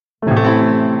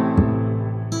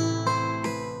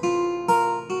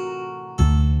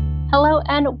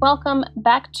and welcome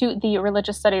back to the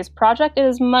Religious Studies Project. It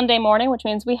is Monday morning, which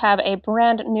means we have a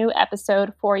brand new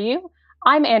episode for you.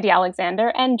 I'm Andy Alexander,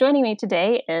 and joining me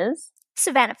today is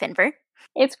Savannah Finver.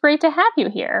 It's great to have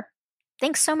you here.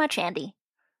 Thanks so much, Andy.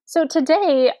 So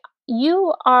today,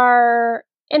 you are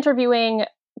interviewing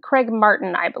Craig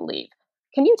Martin, I believe.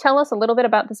 Can you tell us a little bit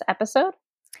about this episode?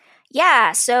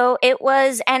 Yeah, so it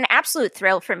was an absolute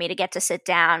thrill for me to get to sit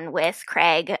down with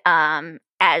Craig.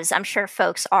 As I'm sure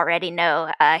folks already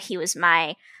know, he was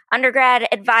my undergrad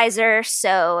advisor.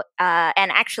 So,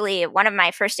 and actually one of my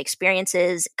first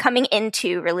experiences coming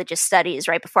into religious studies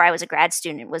right before I was a grad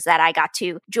student was that I got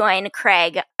to join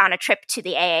Craig on a trip to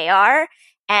the AAR.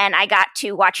 And I got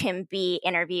to watch him be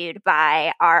interviewed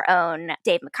by our own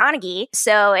Dave McConaughey.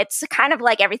 So it's kind of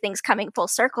like everything's coming full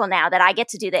circle now that I get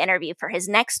to do the interview for his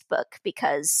next book,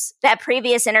 because that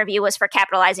previous interview was for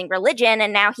Capitalizing Religion.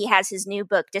 And now he has his new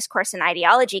book, Discourse and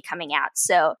Ideology, coming out.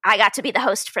 So I got to be the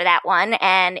host for that one.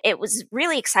 And it was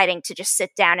really exciting to just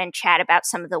sit down and chat about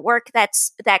some of the work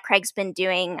that Craig's been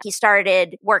doing. He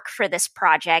started work for this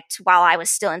project while I was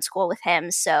still in school with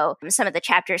him. So some of the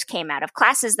chapters came out of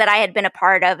classes that I had been a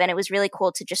part of, and it was really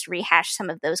cool to just rehash some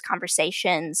of those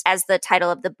conversations. As the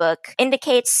title of the book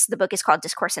indicates, the book is called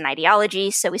Discourse and Ideology,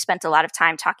 so we spent a lot of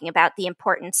time talking about the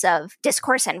importance of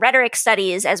discourse and rhetoric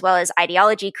studies, as well as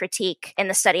ideology critique in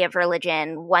the study of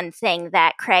religion. One thing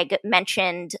that Craig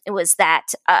mentioned was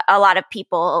that a lot of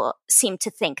people seem to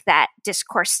think that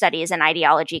discourse studies and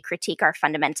ideology critique are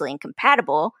fundamentally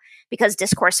incompatible, because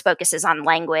discourse focuses on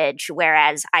language,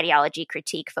 whereas ideology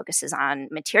critique focuses on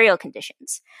material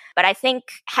conditions. But I think,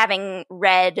 having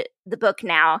read the book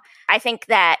now, I think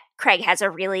that Craig has a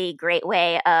really great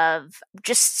way of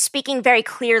just speaking very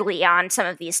clearly on some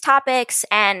of these topics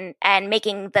and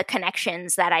making the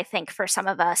connections that I think for some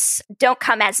of us don't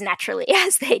come as naturally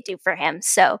as they do for him.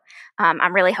 So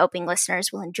I'm really hoping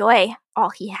listeners will enjoy all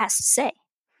he has to say.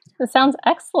 This sounds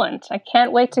excellent. I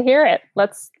can't wait to hear it.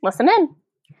 Let's listen in.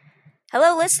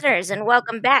 Hello, listeners, and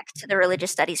welcome back to the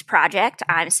Religious Studies Project.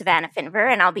 I'm Savannah Finver,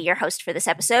 and I'll be your host for this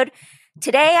episode.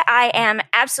 Today, I am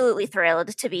absolutely thrilled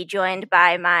to be joined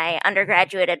by my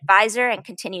undergraduate advisor and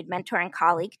continued mentor and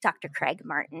colleague, Dr. Craig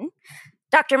Martin.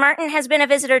 Dr. Martin has been a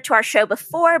visitor to our show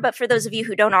before, but for those of you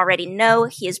who don't already know,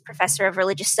 he is professor of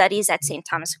religious studies at St.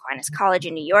 Thomas Aquinas College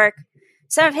in New York.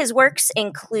 Some of his works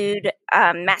include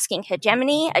Masking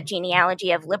Hegemony, a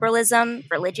genealogy of liberalism,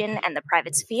 religion, and the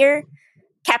private sphere,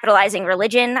 Capitalizing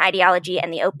Religion, Ideology,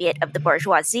 and the Opiate of the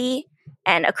Bourgeoisie,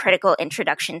 and A Critical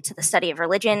Introduction to the Study of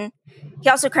Religion. He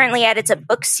also currently edits a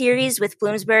book series with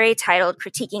Bloomsbury titled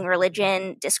Critiquing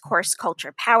Religion, Discourse,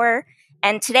 Culture, Power.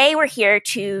 And today we're here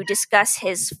to discuss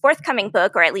his forthcoming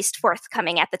book, or at least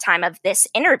forthcoming at the time of this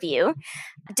interview,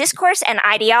 Discourse and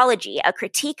Ideology, a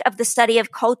Critique of the Study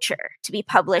of Culture, to be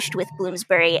published with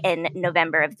Bloomsbury in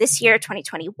November of this year,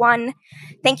 2021.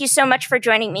 Thank you so much for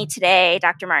joining me today,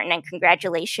 Dr. Martin, and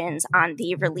congratulations on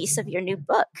the release of your new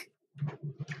book.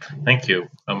 Thank you.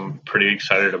 I'm pretty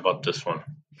excited about this one.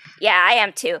 Yeah, I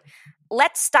am too.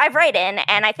 Let's dive right in.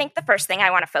 And I think the first thing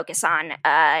I want to focus on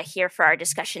here for our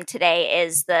discussion today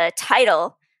is the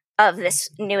title of this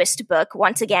newest book.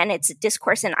 Once again, it's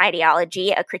Discourse and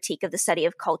Ideology, a Critique of the Study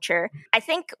of Culture. I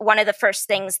think one of the first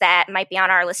things that might be on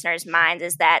our listeners' minds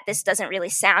is that this doesn't really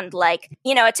sound like,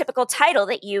 a typical title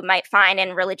that you might find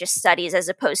in religious studies, as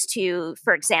opposed to,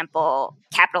 for example,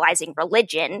 Capitalizing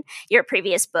Religion, your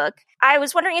previous book. I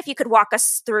was wondering if you could walk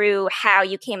us through how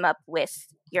you came up with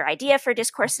your idea for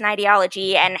Discourse and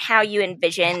Ideology and how you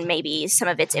envision maybe some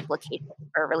of its implications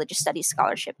for religious studies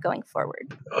scholarship going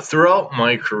forward. Throughout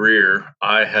my career,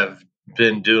 I have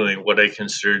been doing what I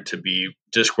consider to be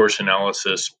discourse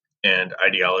analysis and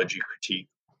ideology critique.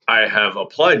 I have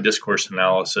applied discourse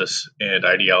analysis and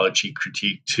ideology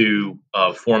critique to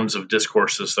forms of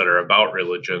discourses that are about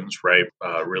religions, right?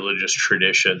 Religious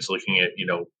traditions, looking at,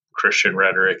 Christian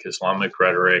rhetoric, Islamic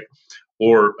rhetoric,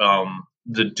 or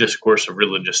the discourse of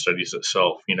religious studies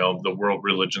itself, the world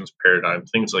religions paradigm,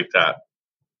 things like that.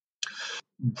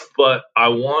 But I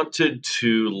wanted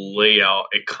to lay out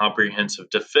a comprehensive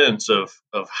defense of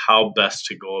how best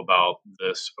to go about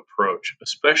this approach,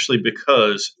 especially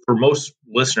because for most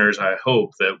listeners, I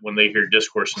hope that when they hear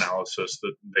discourse analysis,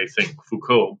 that they think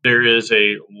Foucault. There is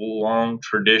a long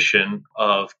tradition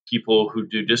of people who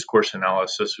do discourse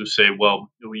analysis who say,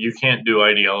 well, you can't do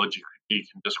ideology critique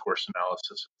and discourse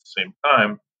analysis at the same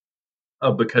time.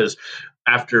 Because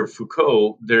after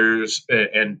Foucault,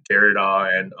 and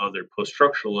Derrida and other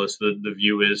post-structuralists, the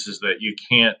view is that you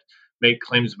can't make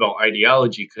claims about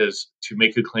ideology, because to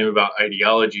make a claim about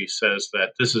ideology says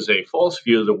that this is a false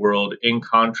view of the world in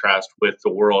contrast with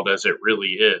the world as it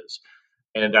really is.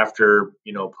 And after,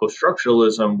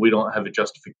 post-structuralism, we don't have a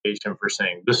justification for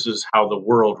saying this is how the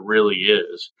world really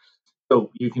is. So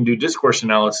you can do discourse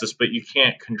analysis, but you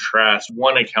can't contrast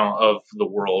one account of the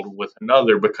world with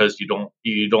another because you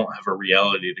don't have a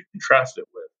reality to contrast it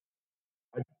with.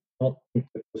 I don't think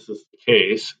that this is the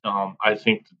case. I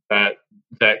think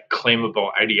that claim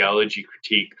about ideology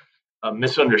critique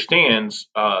misunderstands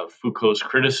Foucault's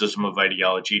criticism of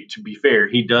ideology. To be fair,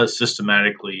 he does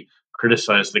systematically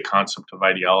criticize the concept of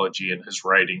ideology in his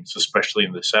writings, especially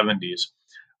in the 70s.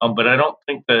 But I don't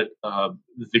think that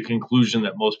the conclusion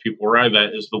that most people arrive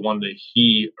at is the one that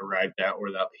he arrived at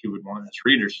or that he would want his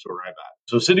readers to arrive at.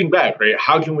 So sitting back, right,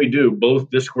 how can we do both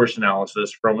discourse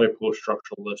analysis from a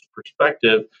post-structuralist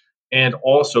perspective and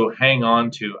also hang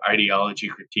on to ideology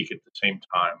critique at the same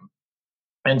time?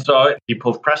 And so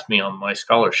people have pressed me on my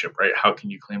scholarship, right? How can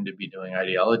you claim to be doing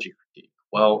ideology critique?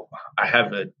 Well, I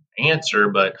have an answer,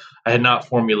 but I had not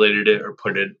formulated it or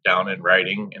put it down in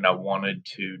writing. And I wanted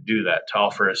to do that to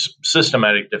offer a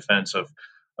systematic defense of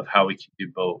how we can do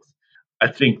both.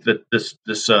 I think that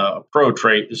this approach,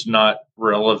 right, is not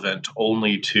relevant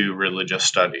only to religious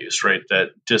studies, right? That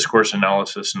discourse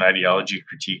analysis and ideology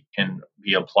critique can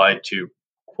be applied to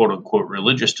quote unquote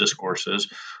religious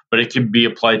discourses, but it can be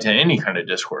applied to any kind of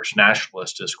discourse: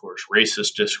 nationalist discourse,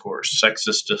 racist discourse,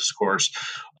 sexist discourse,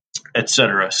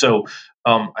 etc. So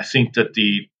I think that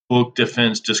the book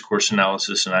defends discourse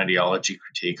analysis and ideology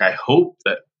critique. I hope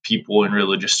that people in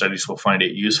religious studies will find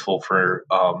it useful for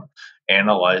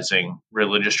analyzing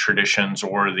religious traditions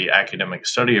or the academic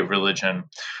study of religion,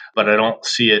 but I don't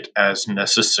see it as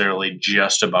necessarily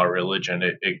just about religion.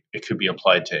 It could be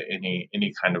applied to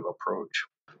any kind of approach.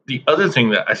 The other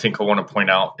thing that I think I want to point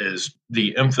out is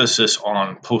the emphasis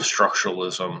on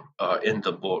post-structuralism in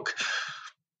the book.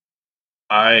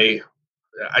 I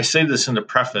say this in the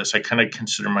preface. I kind of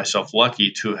consider myself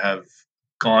lucky to have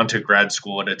gone to grad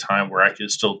school at a time where I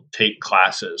could still take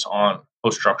classes on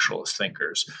post-structuralist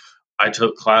thinkers. I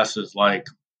took classes like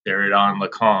Derrida and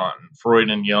Lacan, Freud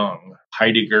and Jung,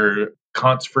 Heidegger,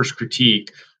 Kant's First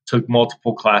Critique, took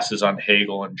multiple classes on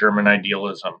Hegel and German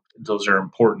idealism. Those are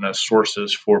important as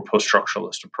sources for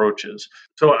post-structuralist approaches.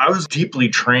 So I was deeply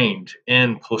trained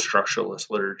in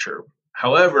post-structuralist literature.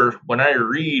 However, when I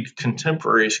read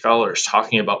contemporary scholars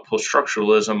talking about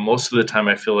post-structuralism, most of the time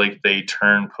I feel like they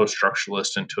turn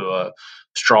post-structuralist into a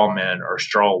straw man or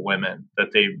straw women,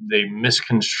 that they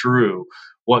misconstrue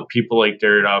what people like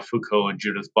Derrida, Foucault, and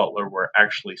Judith Butler were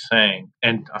actually saying.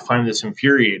 And I find this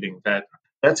infuriating that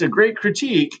that's a great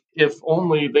critique if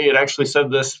only they had actually said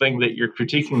this thing that you're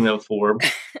critiquing them for.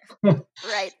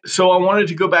 Right. So I wanted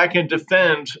to go back and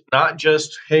defend not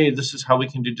just, hey, this is how we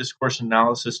can do discourse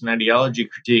analysis and ideology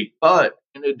critique, but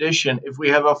in addition, if we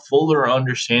have a fuller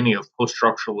understanding of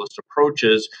post-structuralist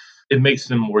approaches, it makes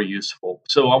them more useful.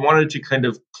 So I wanted to kind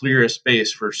of clear a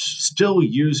space for still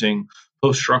using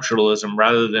post-structuralism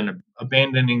rather than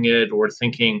abandoning it or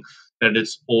thinking that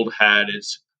it's old hat.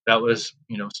 That was,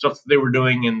 stuff that they were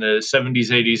doing in the 70s,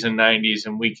 80s, and 90s,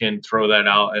 and we can throw that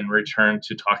out and return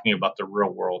to talking about the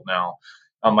real world now.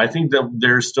 I think that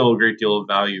there's still a great deal of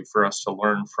value for us to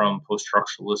learn from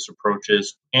post-structuralist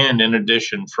approaches, and in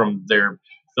addition, from their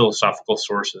philosophical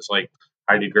sources like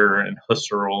Heidegger and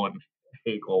Husserl and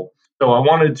Hegel. So I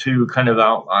wanted to kind of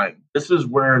outline, this is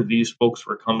where these folks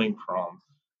were coming from,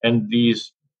 and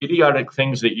these idiotic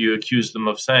things that you accuse them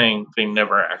of saying, they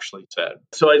never actually said.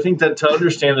 So I think that to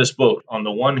understand this book, on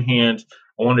the one hand,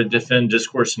 I want to defend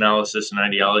discourse analysis and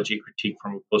ideology critique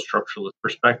from a post-structuralist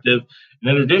perspective.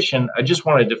 And in addition, I just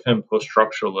want to defend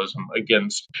post-structuralism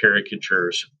against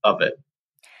caricatures of it.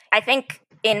 I think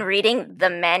in reading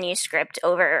the manuscript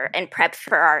over in prep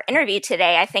for our interview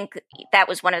today, I think that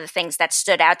was one of the things that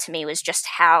stood out to me, was just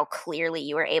how clearly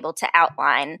you were able to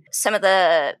outline some of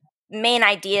the main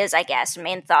ideas, I guess,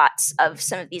 main thoughts of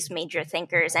some of these major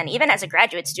thinkers. And even as a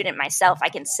graduate student myself, I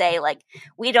can say, like,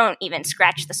 we don't even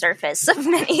scratch the surface of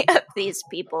many of these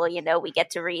people. We get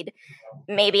to read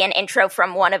maybe an intro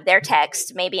from one of their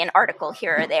texts, maybe an article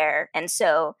here or there. And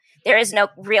so there is no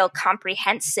real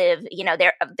comprehensive,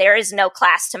 there is no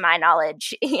class, to my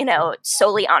knowledge,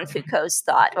 solely on Foucault's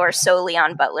thought or solely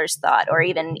on Butler's thought, or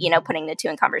even, putting the two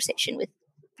in conversation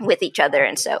with each other.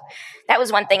 And so that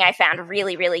was one thing I found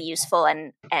really, really useful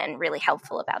and really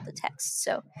helpful about the text.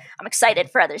 So I'm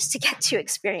excited for others to get to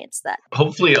experience that.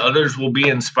 Hopefully others will be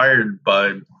inspired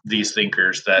by these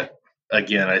thinkers that,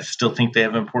 again, I still think they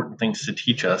have important things to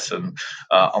teach us. And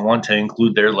I want to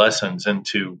include their lessons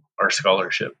into our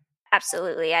scholarship.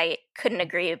 Absolutely. I couldn't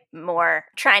agree more.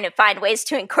 Trying to find ways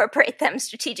to incorporate them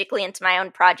strategically into my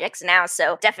own projects now.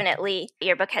 So definitely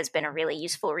your book has been a really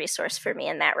useful resource for me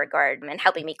in that regard and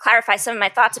helping me clarify some of my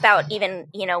thoughts about even,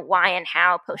 why and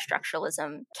how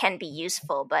post-structuralism can be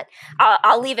useful. But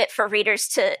I'll leave it for readers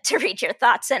to read your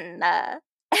thoughts and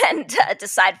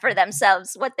decide for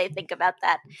themselves what they think about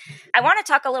that. I want to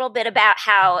talk a little bit about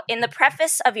how in the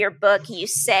preface of your book, you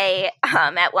say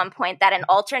at one point that an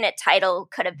alternate title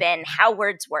could have been How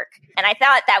Words Work. And I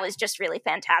thought that was just really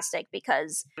fantastic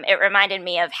because it reminded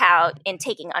me of how in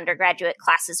taking undergraduate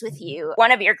classes with you,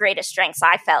 one of your greatest strengths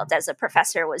I felt as a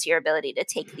professor was your ability to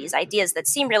take these ideas that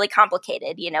seem really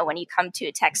complicated. When you come to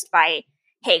a text by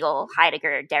Hegel,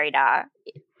 Heidegger, Derrida,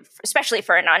 especially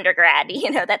for an undergrad,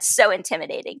 that's so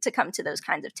intimidating to come to those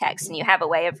kinds of texts. And you have a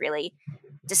way of really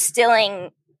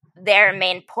distilling their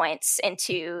main points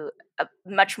into a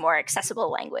much more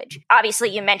accessible language. Obviously,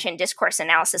 you mentioned discourse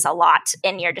analysis a lot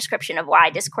in your description of why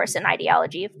discourse and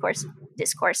ideology, of course,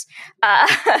 discourse,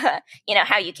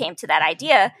 how you came to that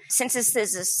idea. Since this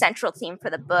is a central theme for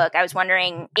the book, I was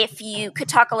wondering if you could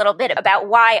talk a little bit about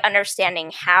why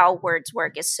understanding how words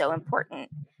work is so important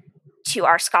to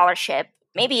our scholarship,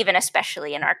 maybe even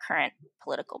especially in our current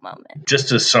political moment. Just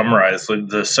to summarize,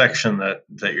 the section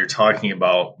that you're talking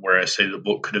about where I say the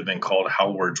book could have been called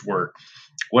How Words Work,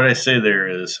 what I say there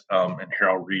is, and here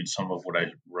I'll read some of what I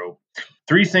wrote.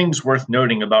 3 things worth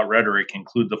noting about rhetoric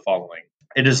include the following.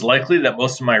 It is likely that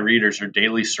most of my readers are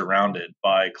daily surrounded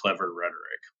by clever rhetoric.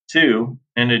 2,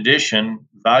 in addition,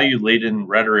 value-laden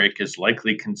rhetoric is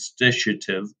likely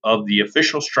constitutive of the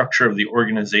official structure of the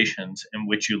organizations in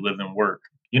which you live and work.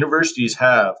 Universities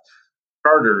have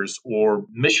charters or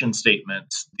mission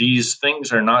statements. These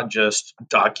things are not just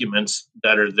documents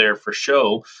that are there for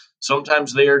show.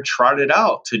 Sometimes they are trotted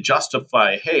out to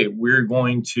justify, hey, we're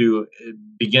going to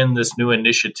begin this new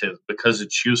initiative because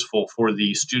it's useful for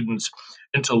the students'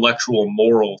 intellectual,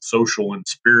 moral, social, and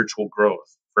spiritual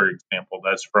growth. For example,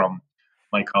 that's from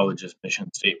my college's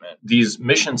mission statement. These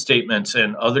mission statements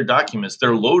and other documents,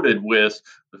 they're loaded with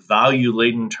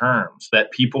value-laden terms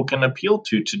that people can appeal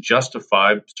to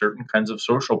justify certain kinds of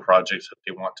social projects that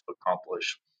they want to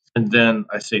accomplish. And then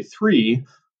I say 3,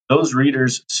 those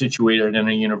readers situated in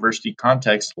a university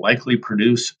context likely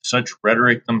produce such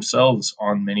rhetoric themselves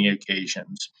on many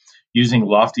occasions, using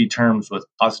lofty terms with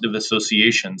positive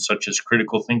associations such as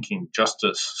critical thinking,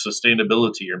 justice,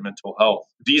 sustainability, or mental health.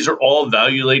 These are all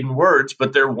value-laden words,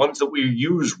 but they're ones that we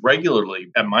use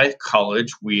regularly. At my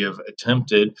college, we have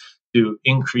attempted to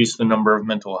increase the number of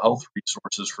mental health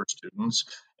resources for students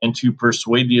and to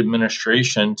persuade the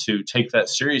administration to take that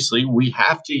seriously. We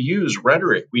have to use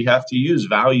rhetoric. We have to use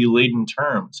value-laden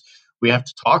terms. We have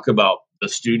to talk about the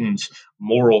students'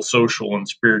 moral, social, and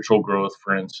spiritual growth,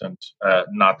 for instance.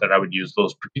 Not that I would use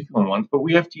those particular ones, but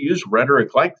we have to use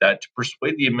rhetoric like that to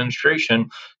persuade the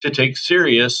administration to take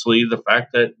seriously the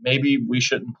fact that maybe we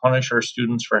shouldn't punish our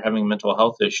students for having mental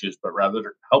health issues, but rather to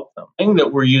help them. The thing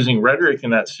that we're using rhetoric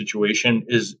in that situation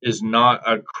is not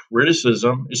a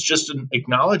criticism. It's just an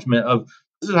acknowledgement of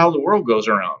this is how the world goes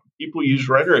around. People use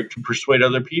rhetoric to persuade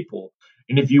other people.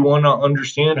 And if you want to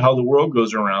understand how the world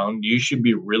goes around, you should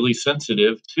be really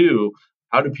sensitive to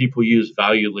how do people use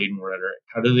value-laden rhetoric?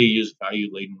 How do they use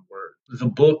value-laden words? The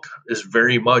book is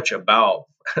very much about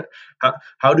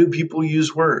how do people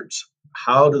use words?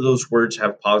 How do those words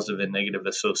have positive and negative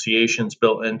associations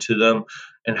built into them?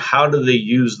 And how do they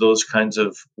use those kinds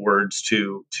of words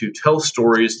to tell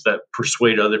stories that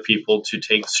persuade other people to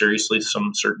take seriously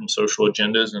some certain social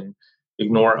agendas and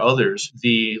ignore others?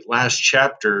 The last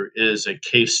chapter is a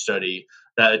case study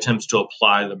that attempts to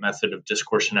apply the method of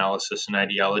discourse analysis and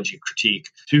ideology critique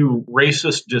to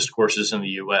racist discourses in the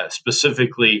U.S.,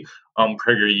 specifically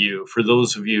PragerU. For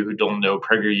those of you who don't know,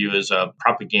 PragerU is a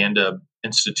propaganda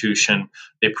institution.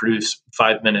 They produce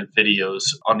 5-minute videos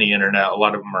on the internet. A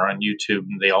lot of them are on YouTube,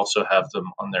 and they also have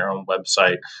them on their own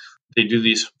website. They do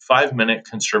these 5-minute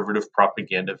conservative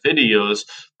propaganda videos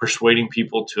persuading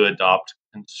people to adopt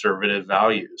conservative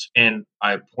values. And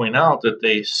I point out that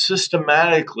they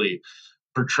systematically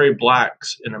portray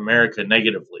blacks in America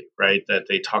negatively, right? That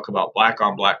they talk about black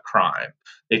on black crime.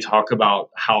 They talk about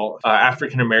how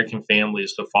African American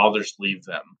families, the fathers leave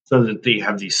them so that they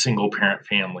have these single parent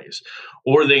families.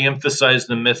 Or they emphasize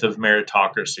the myth of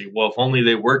meritocracy. Well, if only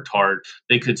they worked hard,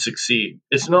 they could succeed.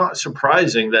 It's not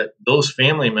surprising that those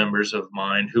family members of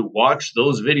mine who watch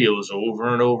those videos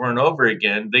over and over and over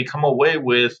again, they come away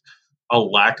with a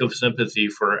lack of sympathy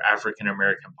for African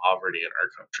American poverty in our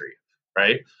country,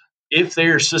 right? If they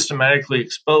are systematically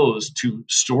exposed to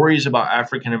stories about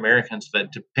African Americans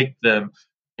that depict them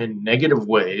in negative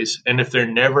ways. And if they're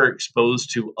never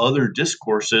exposed to other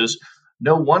discourses,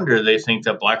 no wonder they think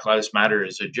that Black Lives Matter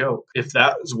is a joke. If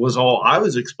that was all I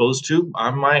was exposed to,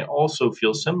 I might also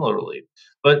feel similarly.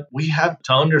 But we have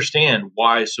to understand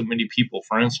why so many people,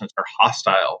 for instance, are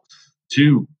hostile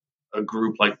to a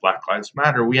group like Black Lives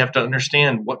Matter. We have to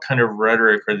understand what kind of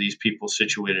rhetoric are these people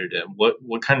situated in?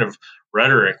 What kind of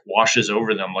rhetoric washes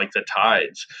over them like the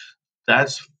tides?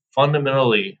 That's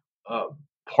fundamentally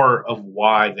part of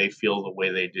why they feel the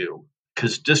way they do.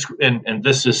 Because and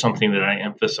this is something that I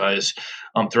emphasize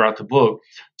throughout the book,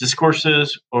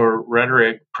 discourses or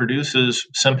rhetoric produces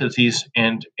sympathies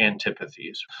and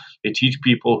antipathies. They teach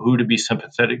people who to be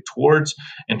sympathetic towards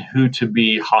and who to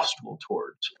be hostile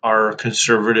towards. Our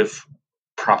conservative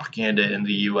propaganda in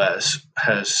the US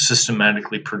has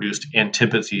systematically produced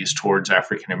antipathies towards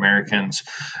African Americans.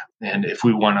 And if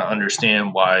we want to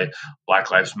understand why Black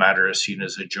Lives Matter is seen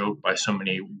as a joke by so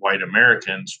many white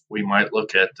Americans, we might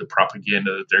look at the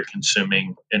propaganda that they're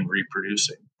consuming and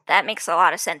reproducing. That makes a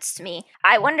lot of sense to me.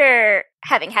 I wonder,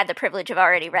 having had the privilege of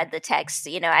already read the text,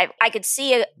 I could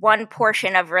see one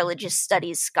portion of religious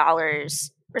studies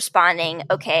scholars responding,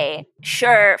 okay,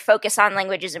 sure, focus on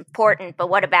language is important, but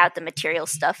what about the material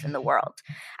stuff in the world?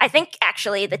 I think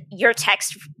actually that your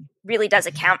text really does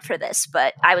account for this,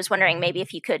 but I was wondering maybe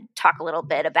if you could talk a little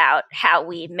bit about how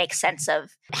we make sense of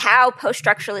how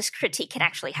post-structuralist critique can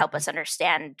actually help us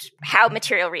understand how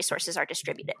material resources are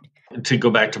distributed. To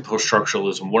go back to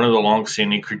post-structuralism, one of the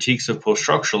long-standing critiques of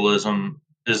post-structuralism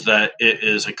is that it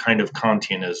is a kind of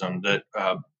Kantianism, that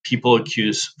people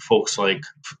accuse folks like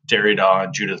Derrida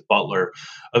and Judith Butler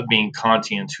of being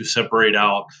Kantians who separate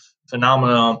out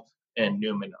phenomena and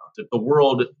noumena, that the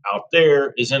world out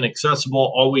there is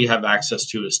inaccessible. All we have access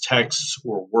to is texts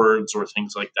or words or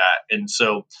things like that. And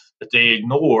so that they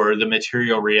ignore the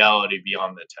material reality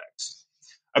beyond the text.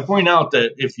 I point out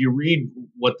that if you read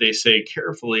what they say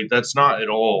carefully, that's not at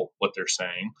all what they're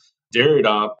saying.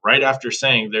 Derrida, right after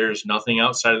saying there's nothing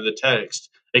outside of the text,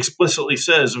 explicitly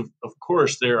says, of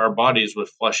course, there are bodies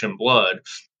with flesh and blood.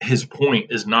 His point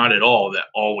is not at all that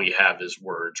all we have is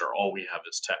words or all we have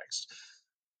is text.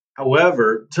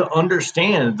 However, to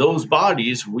understand those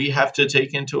bodies, we have to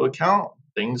take into account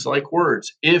things like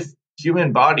words. If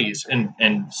human bodies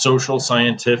and social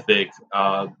scientific,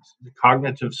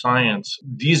 cognitive science,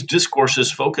 these discourses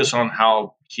focus on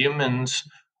how humans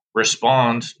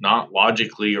respond not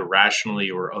logically or rationally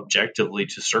or objectively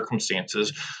to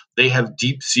circumstances. They have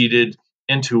deep-seated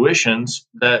intuitions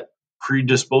that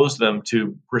predispose them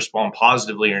to respond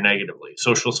positively or negatively.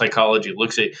 Social psychology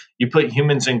looks at, you put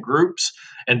humans in groups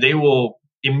and they will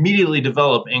immediately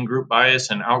develop in-group bias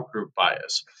and out-group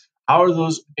bias. How are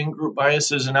those in-group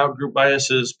biases and out-group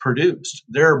biases produced?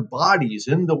 There are bodies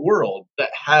in the world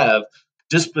that have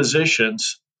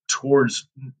dispositions towards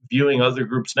viewing other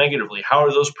groups negatively. How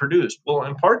are those produced? Well,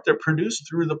 in part, they're produced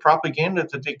through the propaganda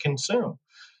that they consume.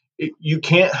 You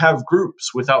can't have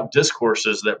groups without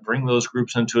discourses that bring those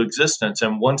groups into existence.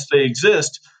 And once they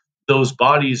exist, those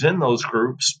bodies in those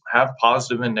groups have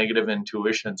positive and negative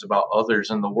intuitions about others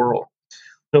in the world.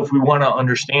 So if we want to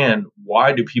understand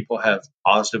why do people have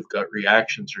positive gut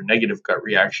reactions or negative gut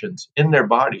reactions in their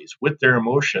bodies with their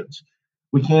emotions,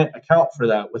 we can't account for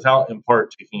that without, in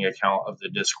part, taking account of the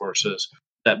discourses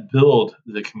that build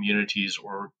the communities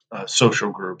or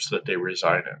social groups that they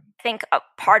reside in. I think a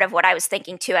part of what I was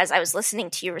thinking too as I was listening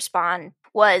to you respond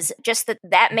was just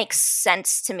that makes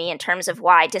sense to me in terms of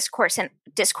why discourse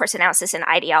analysis and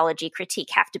ideology critique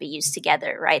have to be used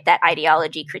together, right? That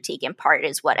ideology critique in part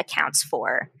is what accounts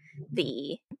for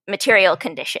the material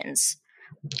conditions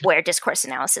where discourse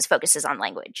analysis focuses on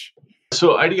language.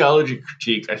 So ideology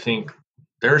critique, I think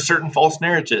there are certain false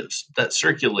narratives that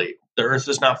circulate. The earth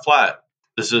is not flat.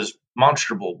 This is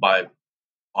demonstrable by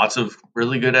lots of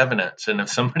really good evidence. And if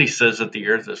somebody says that the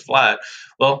earth is flat,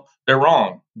 well, they're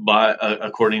wrong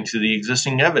according to the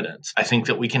existing evidence. I think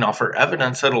that we can offer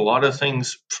evidence that a lot of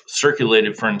things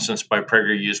circulated, for instance, by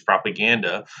PragerU's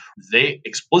propaganda, they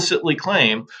explicitly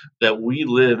claim that we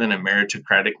live in a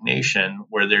meritocratic nation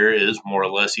where there is more or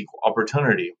less equal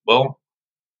opportunity. Well,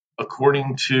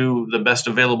 according to the best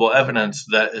available evidence,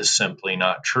 that is simply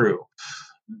not true.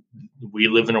 We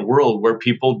live in a world where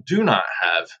people do not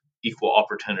have equal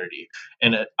opportunity.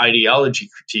 And an ideology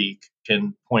critique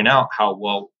can point out how,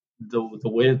 well, the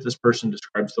way that this person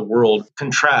describes the world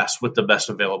contrasts with the best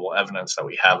available evidence that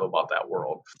we have about that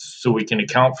world. So we can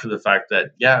account for the fact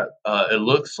that, it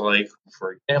looks like,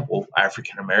 for example,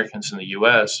 African Americans in the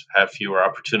U.S. have fewer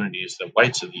opportunities than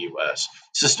whites in the U.S.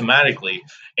 systematically,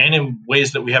 and in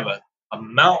ways that we have a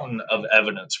mountain of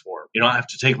evidence for. You don't have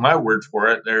to take my word for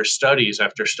it. There are studies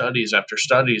after studies after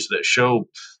studies that show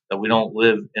that we don't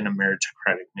live in a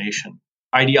meritocratic nation.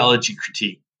 Ideology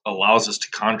critique allows us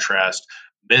to contrast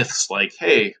myths like,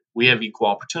 hey, we have equal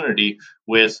opportunity,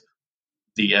 with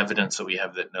the evidence that we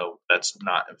have that no, that's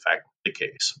not in fact the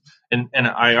case. And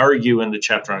I argue in the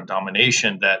chapter on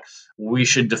domination that we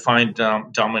should define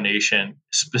domination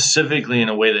specifically in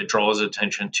a way that draws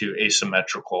attention to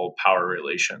asymmetrical power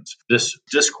relations. This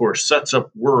discourse sets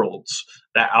up worlds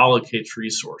that allocates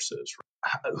resources.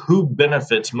 Who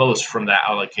benefits most from that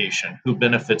allocation? Who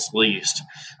benefits least?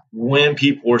 When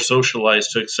people are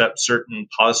socialized to accept certain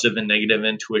positive and negative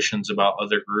intuitions about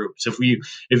other groups.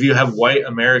 If you have white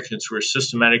Americans who are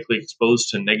systematically exposed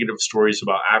to negative stories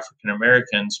about African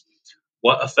Americans,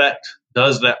 what effect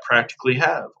does that practically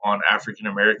have on African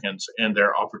Americans and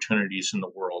their opportunities in the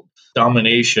world?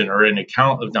 Domination, or an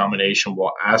account of domination,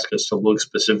 will ask us to look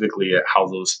specifically at how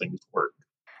those things work.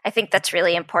 I think that's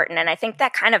really important. And I think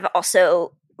that kind of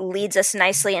also leads us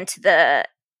nicely into the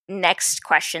next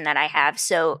question that I have.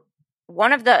 So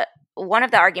one of the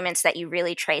arguments that you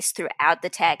really trace throughout the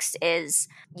text is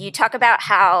you talk about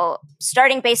how,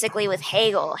 starting basically with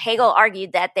Hegel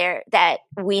argued that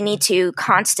we need to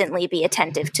constantly be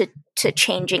attentive to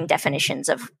changing definitions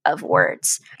of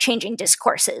words, changing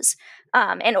discourses,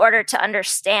 in order to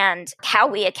understand how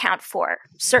we account for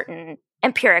certain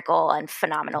empirical and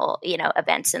phenomenal,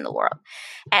 events in the world.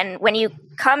 And when you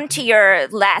come to your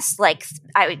last,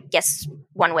 I would guess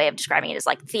one way of describing it is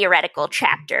theoretical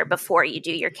chapter before you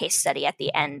do your case study at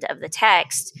the end of the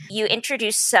text, you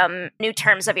introduce some new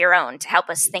terms of your own to help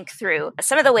us think through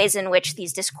some of the ways in which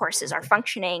these discourses are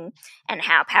functioning and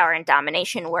how power and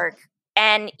domination work.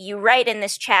 And you write in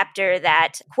this chapter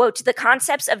that, quote, the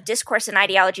concepts of discourse and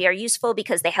ideology are useful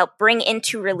because they help bring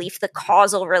into relief the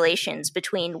causal relations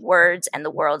between words and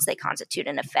the worlds they constitute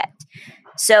and affect.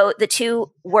 So the two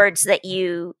new words that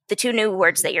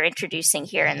you're introducing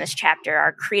here in this chapter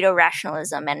are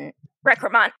credo-rationalism and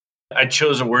recrement. I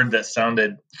chose a word that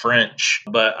sounded French,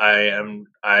 but I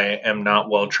am not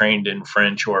well trained in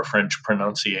French or French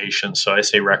pronunciation, so I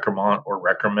say recrement or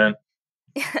recrement.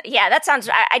 Yeah, that sounds.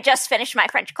 I just finished my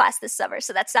French class this summer,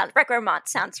 so recrement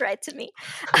sounds right to me.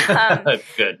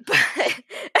 Good.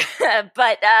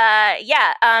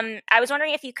 I was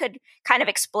wondering if you could kind of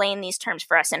explain these terms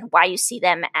for us and why you see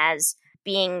them as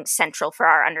being central for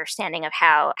our understanding of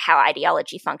how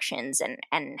ideology functions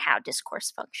and how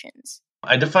discourse functions.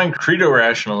 I define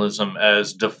credo-rationalism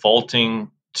as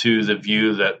defaulting to the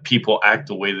view that people act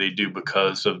the way they do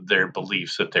because of their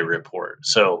beliefs that they report.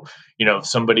 So, if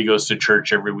somebody goes to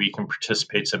church every week and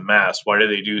participates in Mass, why do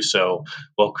they do so?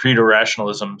 Well,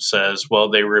 credo-rationalism says,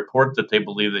 they report that they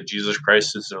believe that Jesus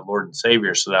Christ is their Lord and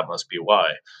Savior, so that must be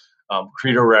why.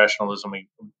 Credo-rationalism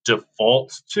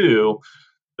defaults to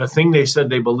the thing they said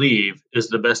they believe is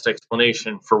the best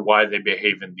explanation for why they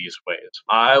behave in these ways.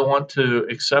 I want to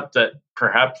accept that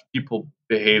perhaps people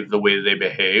behave the way they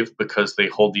behave because they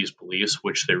hold these beliefs,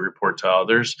 which they report to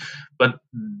others, but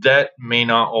that may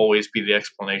not always be the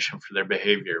explanation for their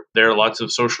behavior. There are lots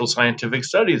of social scientific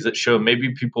studies that show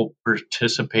maybe people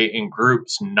participate in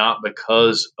groups not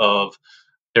because of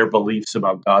their beliefs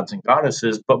about gods and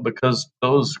goddesses, but because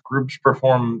those groups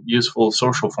perform useful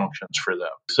social functions for them.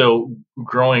 So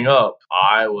growing up,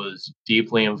 I was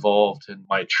deeply involved in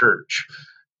my church.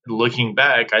 Looking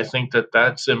back, I think that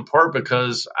that's in part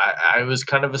because I was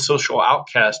kind of a social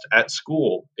outcast at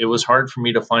school. It was hard for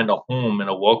me to find a home and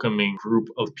a welcoming group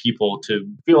of people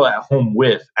to feel at home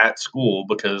with at school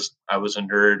because I was a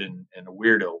nerd and a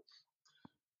weirdo.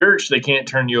 Church, they can't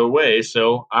turn you away.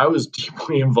 So I was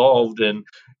deeply involved in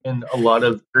a lot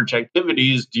of church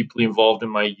activities, deeply involved in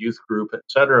my youth group,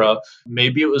 etc.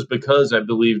 Maybe it was because I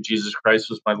believed Jesus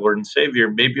Christ was my Lord and Savior.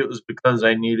 Maybe it was because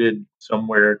I needed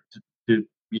somewhere to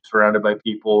be surrounded by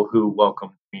people who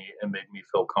welcomed me and made me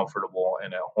feel comfortable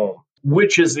and at home.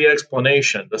 Which is the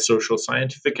explanation, the social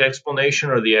scientific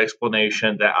explanation or the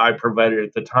explanation that I provided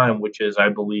at the time, which is I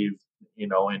believe,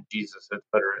 in Jesus,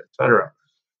 etc., etc.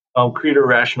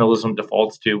 Credo-rationalism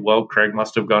defaults to, Craig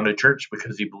must have gone to church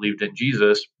because he believed in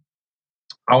Jesus.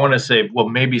 I want to say,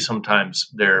 maybe sometimes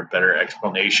there are better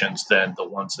explanations than the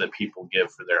ones that people give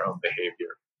for their own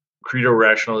behavior.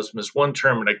 Credo-rationalism is one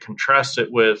term, and I contrast it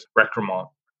with recrement.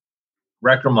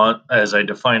 Recrement, as I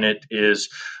define it, is,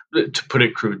 to put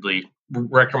it crudely,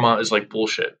 recrement is like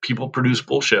bullshit. People produce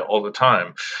bullshit all the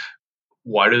time.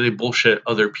 Why do they bullshit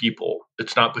other people?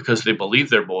 It's not because they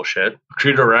believe they're bullshit.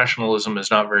 Credo-rationalism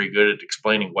is not very good at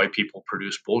explaining why people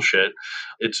produce bullshit.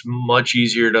 It's much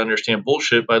easier to understand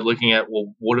bullshit by looking at,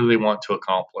 what do they want to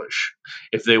accomplish?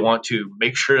 If they want to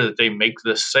make sure that they make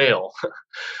this sale,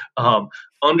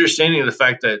 understanding the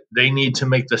fact that they need to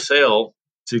make the sale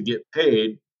to get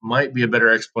paid might be a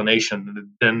better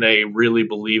explanation than they really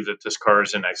believe that this car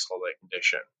is in excellent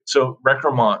condition. So,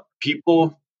 Recremont,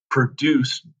 people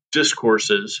produce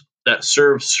discourses that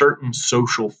serve certain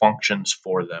social functions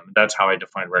for them. That's how I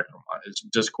define Recremont, is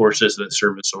discourses that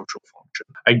serve a social function.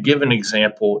 I give an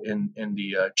example in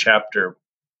the chapter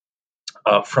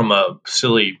from a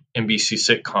silly NBC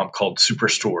sitcom called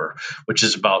Superstore, which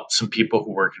is about some people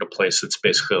who work at a place that's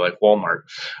basically like Walmart.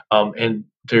 And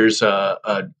there's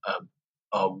a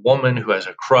woman who has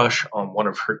a crush on one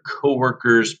of her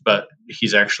coworkers, but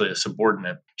he's actually a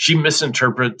subordinate. She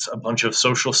misinterprets a bunch of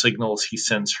social signals he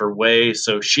sends her way,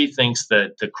 so she thinks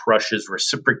that the crush is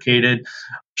reciprocated.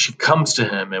 She comes to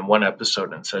him in one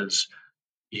episode and says,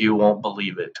 "You won't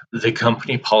believe it. The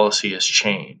company policy has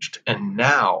changed. And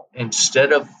now,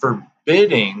 instead of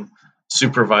forbidding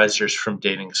supervisors from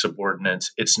dating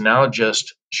subordinates, it's now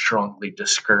just strongly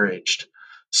discouraged.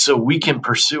 So we can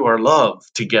pursue our love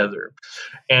together."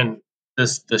 And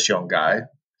this young guy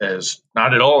is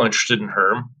not at all interested in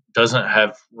her, doesn't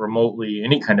have remotely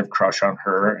any kind of crush on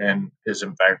her, and is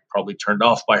in fact probably turned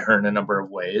off by her in a number of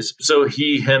ways. So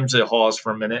he hems and haws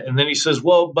for a minute, and then he says,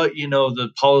 "Well, but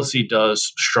the policy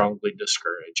does strongly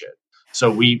discourage it, so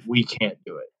we can't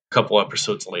do it." A couple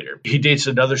episodes later, he dates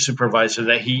another supervisor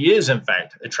that he is in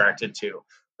fact attracted to.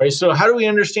 Right? So how do we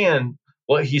understand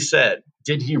what he said?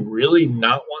 Did he really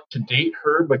not want to date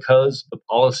her because the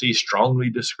policy strongly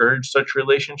discouraged such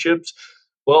relationships?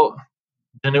 Well,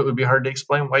 then it would be hard to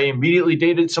explain why he immediately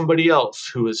dated somebody else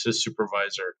who was his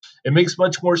supervisor. It makes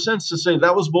much more sense to say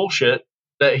that was bullshit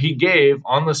that he gave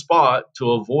on the spot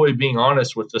to avoid being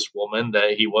honest with this woman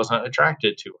that he wasn't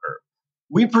attracted to her.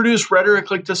 We produce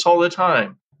rhetoric like this all the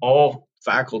time. All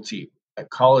faculty at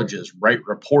colleges write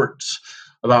reports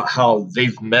about how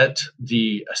they've met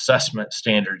the assessment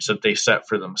standards that they set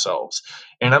for themselves.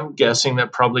 And I'm guessing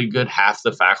that probably a good half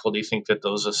the faculty think that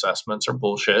those assessments are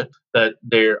bullshit, that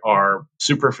they are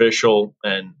superficial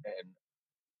and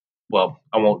well,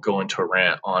 I won't go into a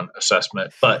rant on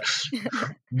assessment, but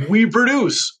we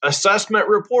produce assessment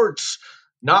reports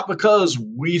not because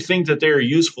we think that they are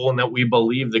useful and that we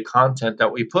believe the content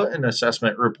that we put in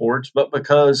assessment reports, but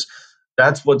because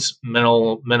that's what's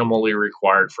minimally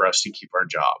required for us to keep our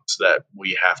jobs, that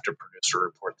we have to produce a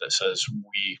report that says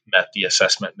we met the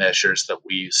assessment measures that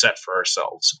we set for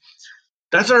ourselves.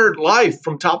 That's our life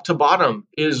from top to bottom,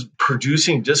 is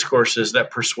producing discourses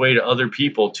that persuade other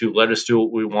people to let us do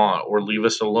what we want or leave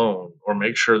us alone or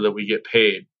make sure that we get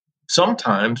paid.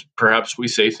 Sometimes, perhaps we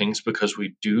say things because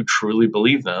we do truly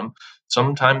believe them.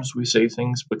 Sometimes we say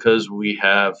things because we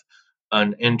have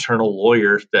an internal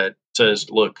lawyer that says,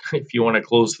 look, if you want to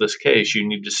close this case, you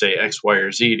need to say X, Y,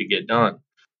 or Z to get done.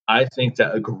 I think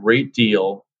that a great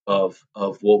deal of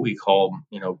what we call,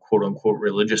 quote unquote,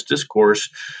 religious discourse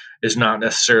is not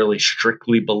necessarily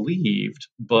strictly believed,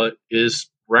 but is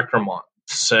recremont,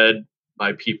 said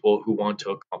by people who want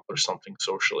to accomplish something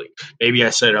socially. Maybe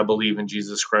I said I believe in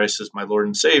Jesus Christ as my Lord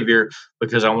and Savior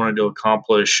because I wanted to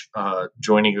accomplish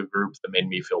joining a group that made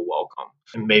me feel welcome.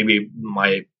 And maybe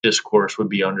my discourse would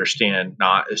be understand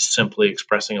not as simply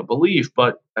expressing a belief,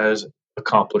 but as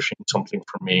accomplishing something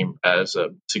for me as a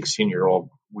 16-year-old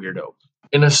weirdo.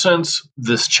 In a sense,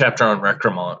 this chapter on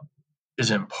recremont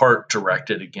is in part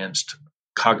directed against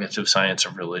cognitive science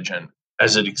of religion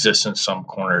as it exists in some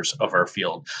corners of our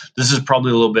field. This is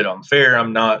probably a little bit unfair.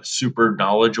 I'm not super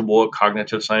knowledgeable at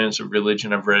cognitive science of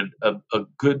religion. I've read a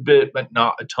good bit, but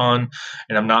not a ton,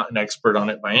 and I'm not an expert on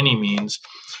it by any means.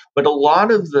 But a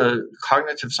lot of the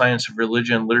cognitive science of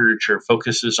religion literature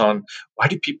focuses on why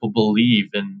do people believe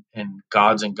in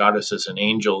gods and goddesses and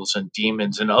angels and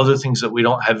demons and other things that we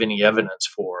don't have any evidence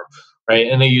for. Right.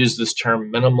 And they use this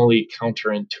term minimally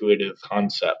counterintuitive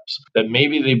concepts, that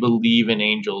maybe they believe in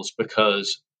angels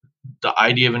because the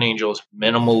idea of an angel is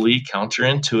minimally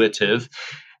counterintuitive.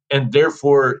 And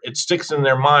therefore it sticks in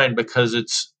their mind because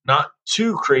it's not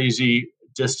too crazy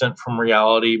distant from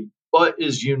reality, but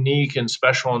is unique and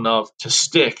special enough to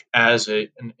stick as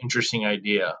an interesting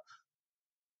idea.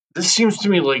 This seems to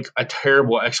me like a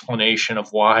terrible explanation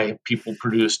of why people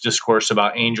produce discourse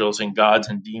about angels and gods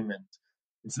and demons.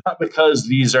 It's not because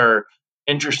these are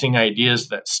interesting ideas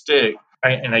that stick.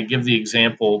 And I give the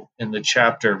example in the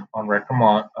chapter on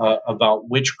Recremont about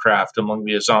witchcraft among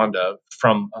the Azanda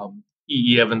from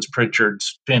E. Evans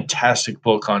Pritchard's fantastic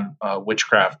book on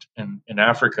witchcraft in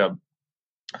Africa.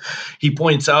 He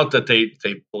points out that they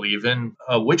believe in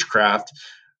witchcraft,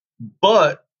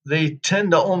 but they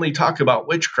tend to only talk about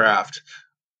witchcraft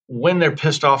when they're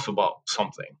pissed off about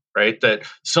something. right? That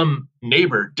some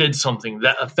neighbor did something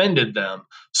that offended them.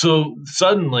 So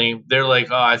suddenly they're like,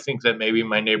 oh, I think that maybe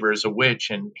my neighbor is a witch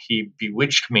and he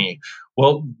bewitched me.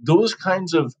 Well, those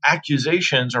kinds of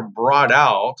accusations are brought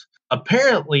out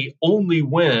apparently only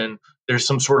when there's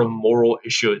some sort of moral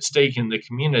issue at stake in the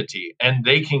community, and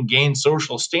they can gain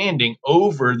social standing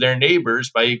over their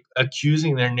neighbors by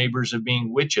accusing their neighbors of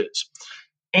being witches,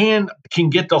 and can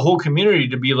get the whole community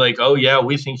to be like, oh yeah,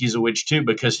 we think he's a witch too,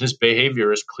 because his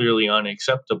behavior is clearly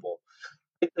unacceptable.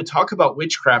 The talk about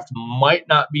witchcraft might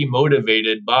not be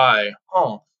motivated by,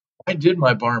 oh, why did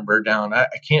my barn burn down? I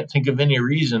can't think of any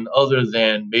reason other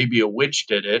than maybe a witch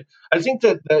did it. I think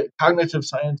that cognitive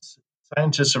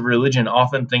scientists of religion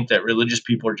often think that religious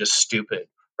people are just stupid,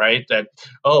 right? That,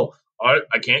 oh, I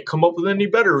can't come up with any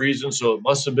better reason, so it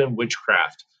must have been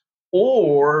witchcraft.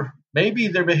 Or maybe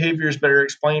their behavior is better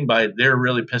explained by they're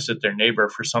really pissed at their neighbor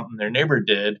for something their neighbor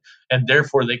did, and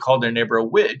therefore they called their neighbor a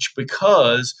witch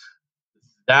because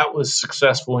that was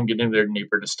successful in getting their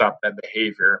neighbor to stop that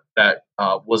behavior that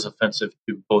was offensive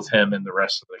to both him and the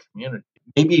rest of the community.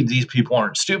 Maybe these people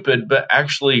aren't stupid, but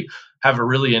actually have a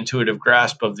really intuitive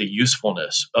grasp of the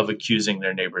usefulness of accusing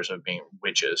their neighbors of being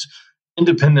witches,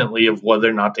 independently of whether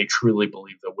or not they truly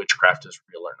believe that witchcraft is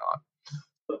real or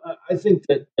not. I think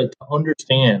that to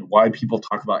understand why people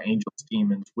talk about angels,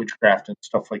 demons, witchcraft, and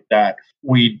stuff like that,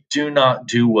 we do not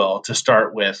do well to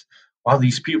start with, wow,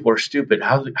 these people are stupid.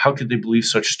 How could they believe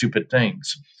such stupid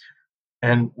things?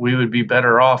 And we would be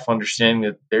better off understanding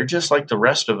that they're just like the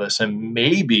rest of us. And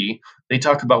maybe they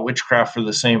talk about witchcraft for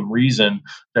the same reason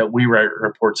that we write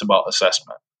reports about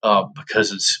assessment,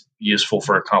 because it's useful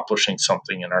for accomplishing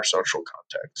something in our social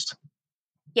context.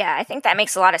 Yeah, I think that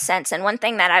makes a lot of sense. And one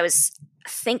thing that I was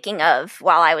thinking of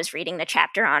while I was reading the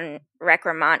chapter on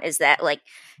Recremont is that, like,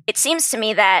 it seems to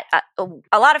me that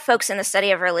a lot of folks in the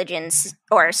study of religions,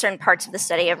 or certain parts of the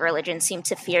study of religion, seem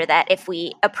to fear that if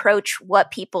we approach what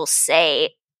people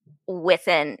say with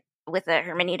a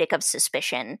hermeneutic of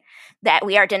suspicion, that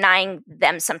we are denying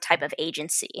them some type of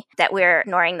agency, that we're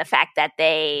ignoring the fact that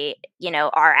they,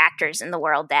 are actors in the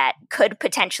world that could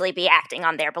potentially be acting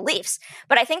on their beliefs.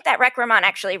 But I think that Recremont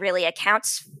actually really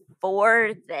accounts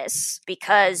for this,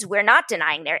 because we're not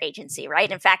denying their agency,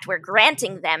 right? In fact, we're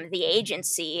granting them the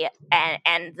agency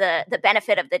and the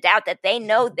benefit of the doubt that they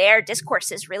know their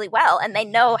discourses really well and they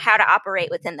know how to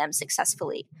operate within them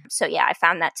successfully. So yeah, I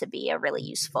found that to be a really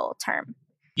useful term.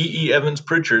 E. Evans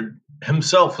Pritchard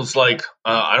himself was like,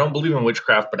 I don't believe in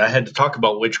witchcraft, but I had to talk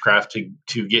about witchcraft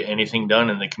to get anything done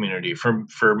in the community.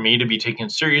 For me to be taken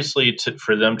seriously,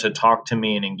 for them to talk to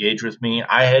me and engage with me,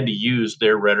 I had to use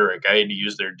their rhetoric. I had to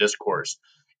use their discourse.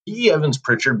 E. Evans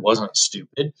Pritchard wasn't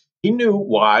stupid. He knew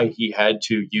why he had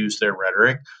to use their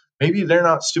rhetoric. Maybe they're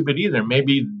not stupid either.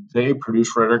 Maybe they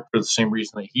produce rhetoric for the same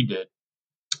reason that he did,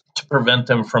 to prevent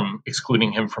them from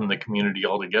excluding him from the community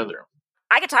altogether.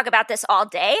 I could talk about this all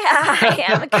day. I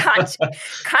am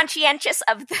conscientious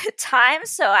of the time,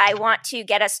 so I want to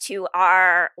get us to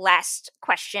our last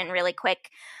question really quick.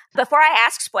 Before I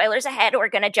ask spoilers ahead, we're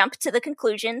going to jump to the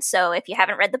conclusion. So if you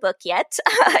haven't read the book yet,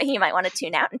 you might want to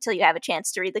tune out until you have a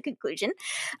chance to read the conclusion.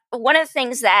 One of the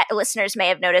things that listeners may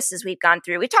have noticed as we've gone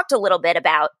through, we talked a little bit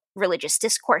about religious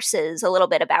discourses, a little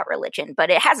bit about religion, but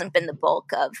it hasn't been the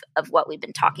bulk of what we've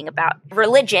been talking about.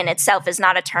 Religion itself is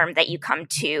not a term that you come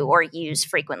to or use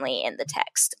frequently in the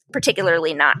text,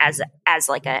 particularly not as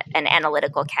like an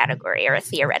analytical category or a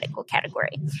theoretical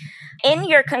category. In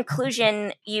your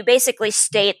conclusion, you basically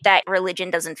state that religion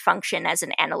doesn't function as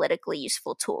an analytically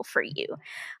useful tool for you.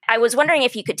 I was wondering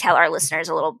if you could tell our listeners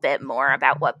a little bit more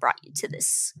about what brought you to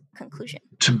this conclusion.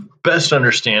 To best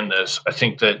understand this, I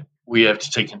think that we have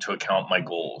to take into account my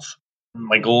goals.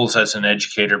 My goals as an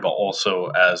educator, but also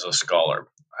as a scholar.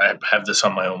 I have this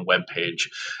on my own webpage.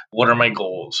 What are my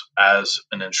goals as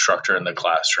an instructor in the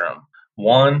classroom?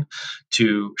 One,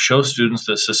 to show students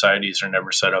that societies are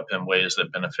never set up in ways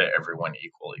that benefit everyone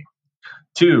equally.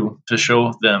 Two, to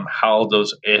show them how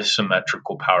those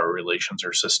asymmetrical power relations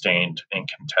are sustained and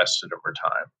contested over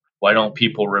time. Why don't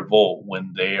people revolt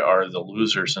when they are the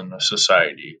losers in the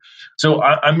society? So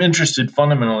I'm interested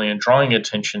fundamentally in drawing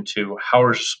attention to how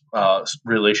are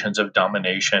relations of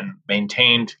domination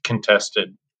maintained,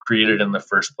 contested, created in the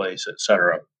first place,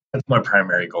 etc. That's my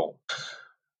primary goal.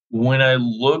 When I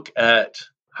look at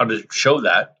how to show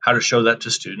that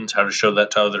to students, how to show that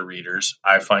to other readers,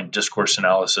 I find discourse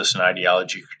analysis and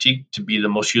ideology critique to be the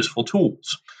most useful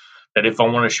tools. That if I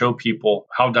want to show people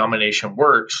how domination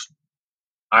works,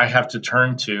 I have to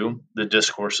turn to the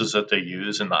discourses that they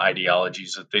use and the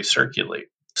ideologies that they circulate.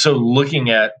 So looking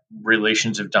at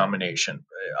relations of domination,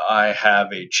 I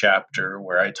have a chapter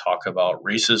where I talk about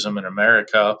racism in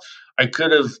America. I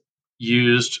could have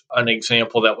used an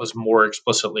example that was more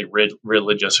explicitly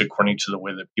religious according to the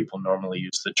way that people normally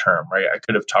use the term, right? I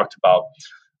could have talked about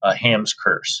Ham's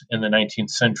curse. In the 19th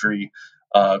century,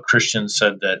 Christians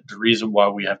said that the reason why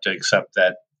we have to accept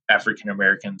that African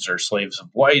Americans are slaves of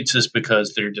whites is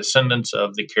because they're descendants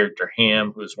of the character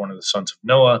Ham, who is one of the sons of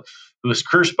Noah, who was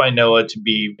cursed by Noah to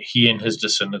be, he and his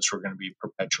descendants were going to be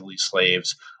perpetually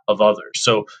slaves of others.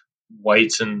 So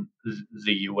whites in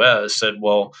the US said,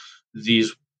 well,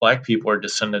 these black people are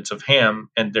descendants of Ham,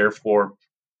 and therefore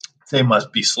they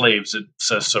must be slaves. It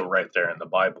says so right there in the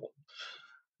Bible.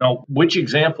 Now, which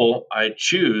example I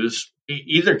choose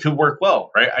either could work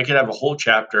well, right? I could have a whole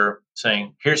chapter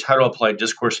saying, here's how to apply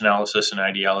discourse analysis and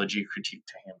ideology critique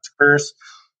to Ham's curse.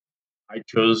 I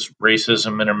chose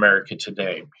racism in America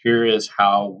today. Here is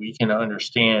how we can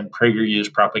understand PragerU's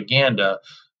propaganda.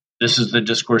 This is the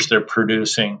discourse they're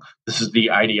producing. This is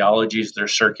the ideologies they're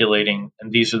circulating.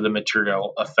 And these are the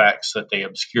material effects that they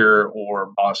obscure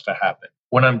or cause to happen.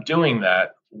 When I'm doing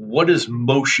that, what is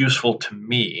most useful to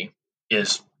me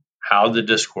is how the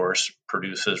discourse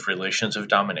produces relations of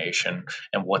domination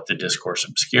and what the discourse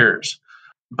obscures.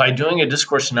 By doing a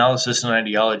discourse analysis and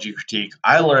ideology critique,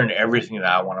 I learned everything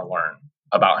that I want to learn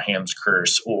about Ham's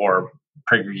curse or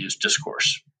PragerU's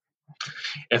discourse.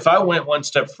 If I went one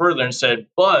step further and said,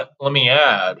 but let me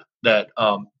add that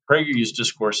PragerU's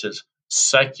discourse is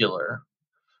secular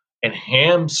and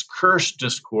Ham's curse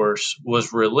discourse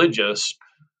was religious,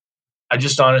 I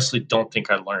just honestly don't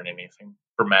think I'd learn anything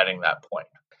from adding that point.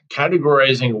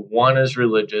 Categorizing one as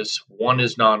religious, one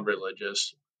as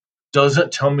non-religious,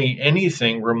 doesn't tell me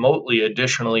anything remotely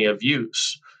additionally of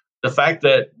use. The fact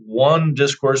that one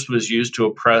discourse was used to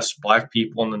oppress Black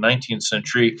people in the 19th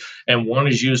century and one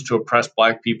is used to oppress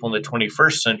Black people in the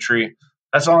 21st century,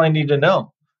 that's all I need to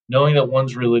know. Knowing that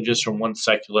one's religious or one's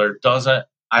secular doesn't,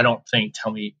 I don't think,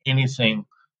 tell me anything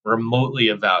remotely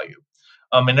of value.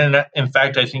 And in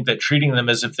fact, I think that treating them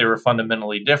as if they were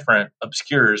fundamentally different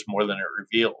obscures more than it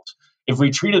reveals. If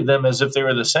we treated them as if they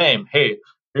were the same, hey,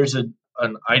 here's an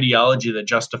ideology that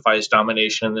justifies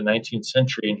domination in the 19th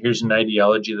century, and here's an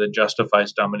ideology that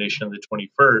justifies domination in the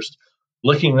 21st.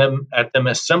 Looking at them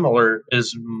as similar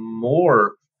is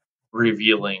more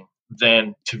revealing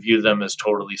than to view them as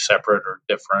totally separate or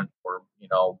different, or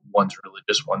one's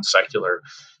religious, one's secular.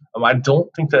 I don't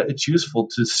think that it's useful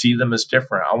to see them as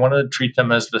different. I want to treat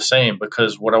them as the same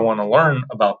because what I want to learn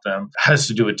about them has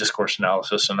to do with discourse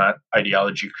analysis and not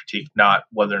ideology critique, not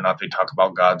whether or not they talk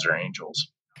about gods or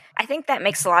angels. I think that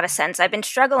makes a lot of sense. I've been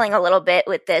struggling a little bit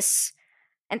with this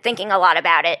and thinking a lot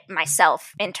about it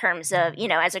myself in terms of,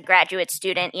 as a graduate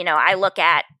student, I look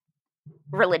at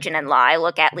religion and law. I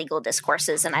look at legal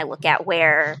discourses and I look at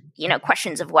where,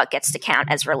 questions of what gets to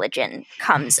count as religion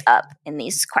comes up in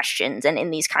these questions and in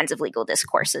these kinds of legal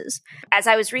discourses. As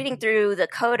I was reading through the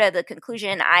coda, the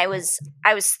conclusion, I was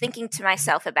thinking to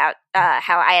myself about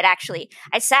how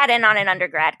I sat in on an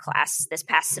undergrad class this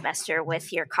past semester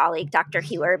with your colleague, Dr.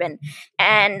 Hugh Urban.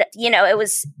 And, it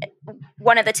was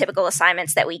one of the typical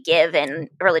assignments that we give in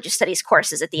religious studies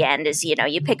courses at the end is,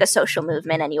 you pick a social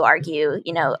movement and you argue,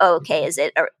 okay,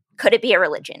 could it be a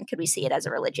religion? Could we see it as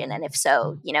a religion? And if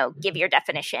so, give your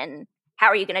definition. How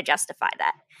are you going to justify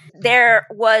that? There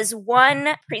was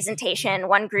one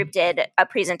group did a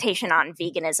presentation on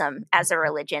veganism as a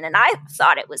religion, and I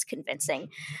thought it was convincing.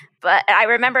 But I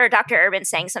remember Dr. Urban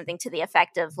saying something to the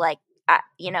effect of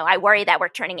I worry that we're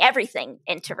turning everything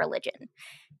into religion.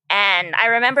 And I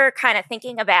remember kind of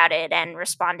thinking about it and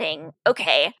responding,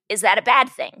 okay, is that a bad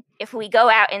thing? If we go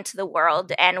out into the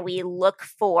world and we look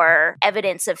for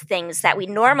evidence of things that we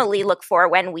normally look for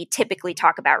when we typically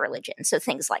talk about religion, so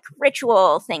things like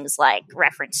ritual, things like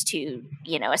reference to,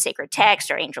 a sacred text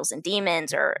or angels and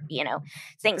demons or,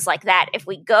 things like that. If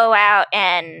we go out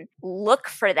and look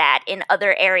for that in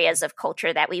other areas of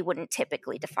culture that we wouldn't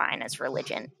typically define as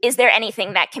religion, is there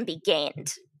anything that can be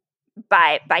gained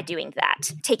by doing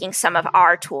that, taking some of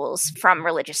our tools from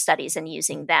religious studies and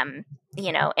using them,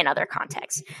 in other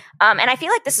contexts? And I feel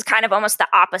like this is kind of almost the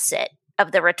opposite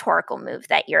of the rhetorical move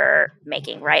that you're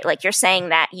making, right? Like you're saying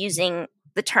that using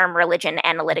the term religion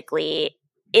analytically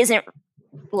isn't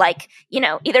like,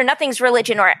 either nothing's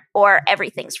religion or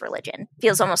everything's religion.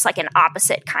 Feels almost like an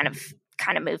opposite kind of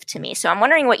move to me. So I'm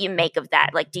wondering what you make of that.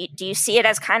 Like, do you see it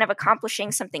as kind of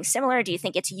accomplishing something similar? Do you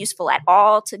think it's useful at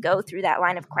all to go through that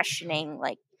line of questioning?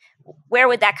 Like, where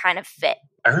would that kind of fit?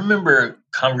 I remember a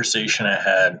conversation I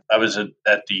had. I was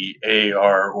at the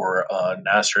AAR or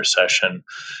NASR session,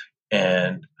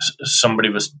 and somebody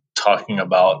was talking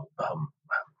about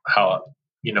how,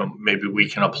 maybe we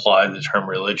can apply the term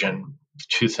religion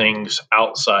to things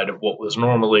outside of what was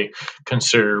normally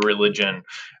considered religion.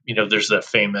 There's that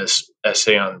famous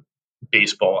essay on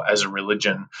baseball as a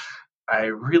religion. I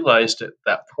realized at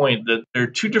that point that there are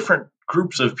two different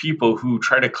groups of people who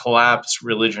try to collapse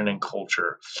religion and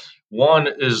culture. One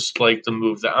is like the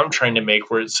move that I'm trying to make,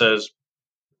 where it says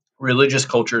religious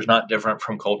culture is not different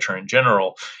from culture in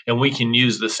general, and we can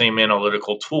use the same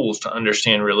analytical tools to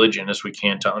understand religion as we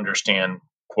can to understand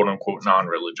quote unquote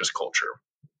non-religious culture.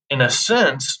 In a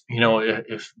sense,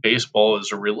 if baseball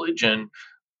is a religion,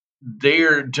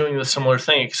 they're doing the similar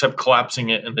thing, except collapsing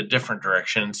it in the different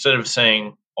direction. Instead of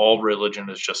saying all religion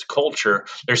is just culture,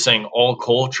 they're saying all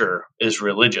culture is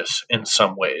religious in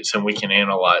some ways, and we can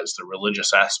analyze the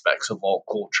religious aspects of all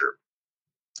culture.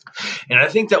 And I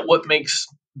think that what makes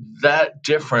that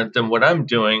different than what I'm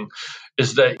doing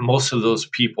is that most of those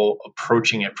people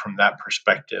approaching it from that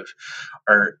perspective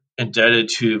are indebted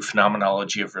to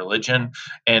phenomenology of religion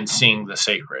and seeing the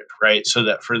sacred, right? So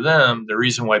that for them, the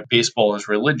reason why baseball is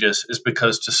religious is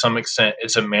because to some extent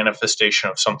it's a manifestation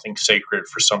of something sacred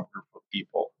for some group of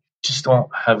people. Just don't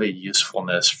have a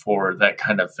usefulness for that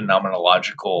kind of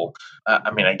phenomenological.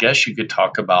 I guess you could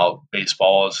talk about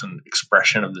baseball as an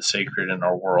expression of the sacred in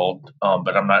our world,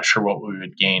 but I'm not sure what we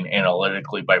would gain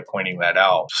analytically by pointing that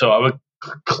out. So I would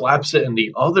collapse it in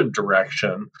the other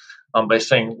direction by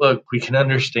saying, look, we can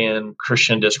understand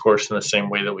Christian discourse in the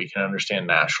same way that we can understand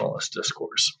nationalist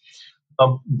discourse.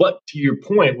 But to your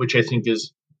point, which I think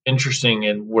is interesting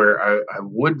and where I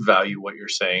would value what you're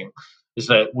saying, is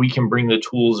that we can bring the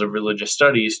tools of religious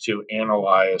studies to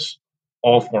analyze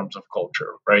all forms of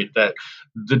culture, right? That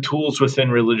the tools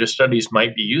within religious studies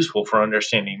might be useful for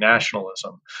understanding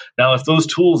nationalism. Now, if those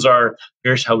tools are,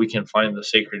 here's how we can find the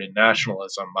sacred in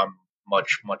nationalism, I'm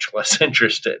much, much less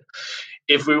interested.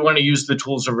 If we want to use the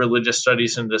tools of religious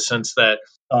studies in the sense that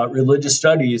religious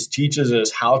studies teaches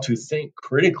us how to think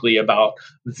critically about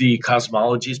the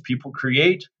cosmologies people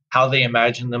create, how they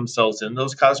imagine themselves in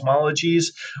those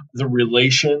cosmologies, the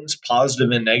relations,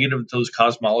 positive and negative, those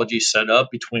cosmologies set up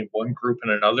between one group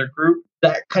and another group,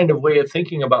 that kind of way of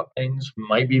thinking about things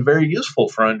might be very useful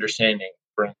for understanding,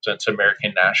 for instance,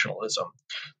 American nationalism.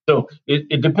 So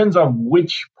it depends on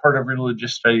which part of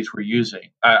religious studies we're using.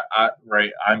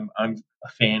 I'm a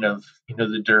fan of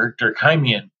the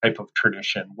Durkheimian type of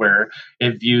tradition where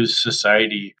it views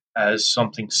society as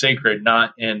something sacred,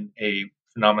 not in a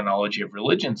phenomenology of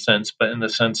religion sense, but in the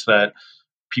sense that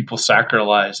people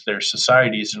sacralize their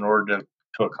societies in order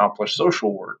to accomplish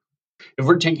social work. If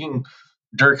we're taking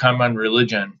Durkheim on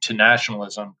religion to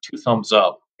nationalism, 2 thumbs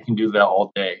up. I can do that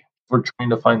all day. If we're trying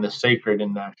to find the sacred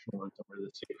in nationalism or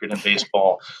the sacred in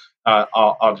baseball,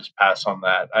 I'll just pass on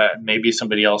that. Maybe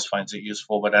somebody else finds it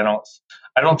useful, but I don't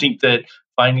think that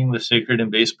finding the sacred in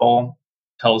baseball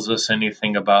tells us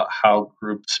anything about how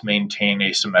groups maintain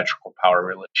asymmetrical power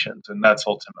relations, and that's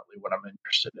ultimately what I'm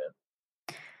interested in.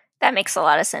 That makes a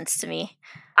lot of sense to me.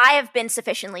 I have been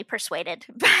sufficiently persuaded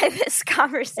by this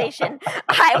conversation.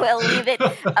 I will leave it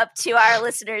up to our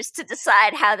listeners to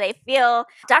decide how they feel.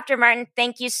 Dr. Martin,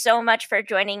 thank you so much for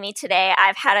joining me today.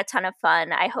 I've had a ton of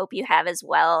fun. I hope you have as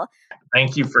well.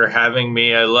 Thank you for having me.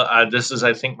 This is,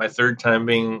 I think, my 3rd time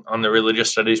being on the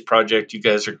Religious Studies Project. You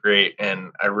guys are great,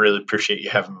 and I really appreciate you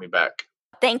having me back.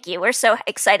 Thank you. We're so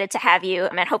excited to have you,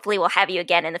 and hopefully we'll have you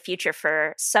again in the future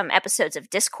for some episodes of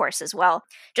Discourse as well.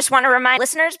 Just want to remind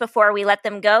listeners before we let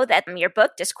them go that your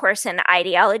book, Discourse and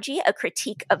Ideology, A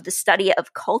Critique of the Study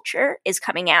of Culture, is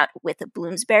coming out with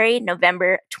Bloomsbury,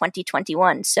 November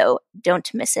 2021. So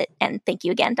don't miss it. And thank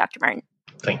you again, Dr. Martin.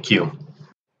 Thank you.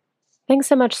 Thanks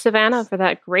so much, Savannah, for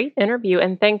that great interview.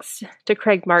 And thanks to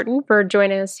Craig Martin for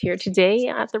joining us here today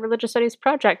at the Religious Studies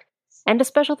Project. And a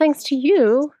special thanks to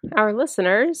you, our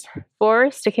listeners, for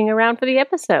sticking around for the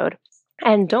episode.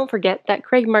 And don't forget that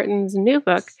Craig Martin's new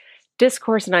book,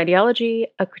 Discourse and Ideology,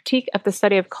 A Critique of the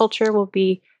Study of Culture, will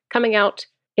be coming out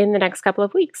in the next couple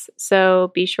of weeks.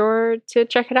 So be sure to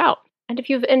check it out. And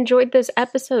if you've enjoyed this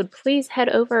episode, please head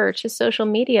over to social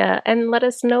media and let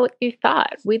us know what you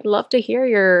thought. We'd love to hear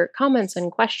your comments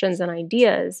and questions and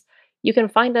ideas. You can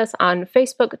find us on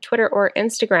Facebook, Twitter, or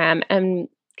Instagram, and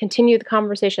continue the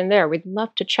conversation there. We'd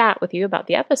love to chat with you about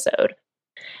the episode.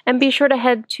 And be sure to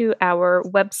head to our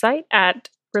website at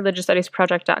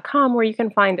religiousstudiesproject.com where you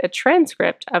can find a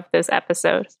transcript of this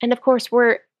episode. And of course,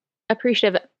 we're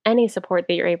appreciative of any support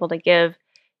that you're able to give.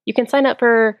 You can sign up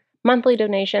for monthly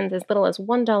donations as little as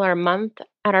 $1 a month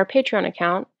at our Patreon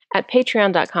account at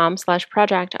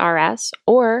patreon.com/projectrs,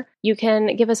 or you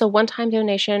can give us a one-time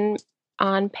donation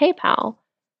on PayPal.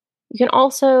 You can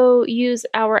also use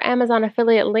our Amazon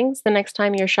affiliate links the next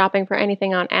time you're shopping for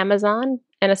anything on Amazon,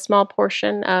 and a small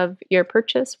portion of your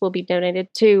purchase will be donated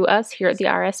to us here at the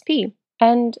RSP.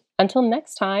 And until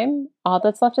next time, all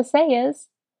that's left to say is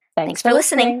thanks for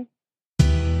listening.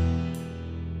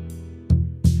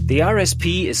 The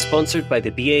RSP is sponsored by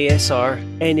the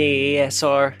BASR,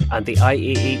 NAASR and the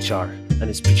IAHR and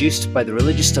is produced by the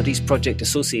Religious Studies Project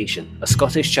Association, a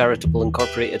Scottish charitable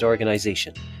incorporated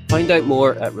organisation. Find out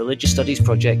more at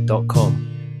religiousstudiesproject.com.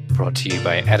 Brought to you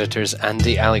by editors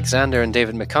Andy Alexander and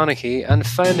David McConaughey and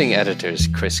founding editors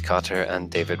Chris Cotter and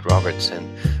David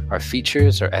Robertson. Our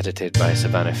features are edited by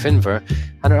Savannah Finver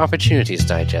and our Opportunities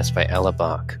Digest by Ella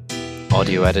Bach.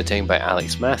 Audio editing by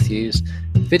Alex Matthews,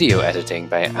 video editing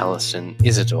by Alison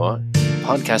Isidore,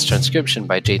 podcast transcription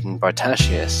by Jayden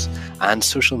Bartashius, and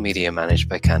social media managed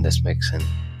by Candice Mixon.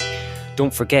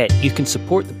 Don't forget, you can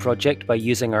support the project by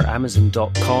using our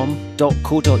Amazon.com,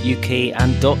 .co.uk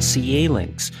and .ca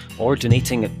links, or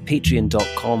donating at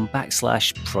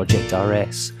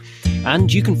patreon.com/ProjectRS.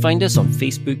 And you can find us on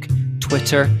Facebook,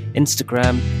 Twitter,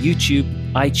 Instagram,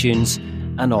 YouTube, iTunes,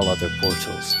 and all other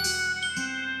portals.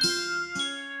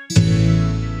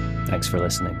 Thanks for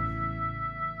listening.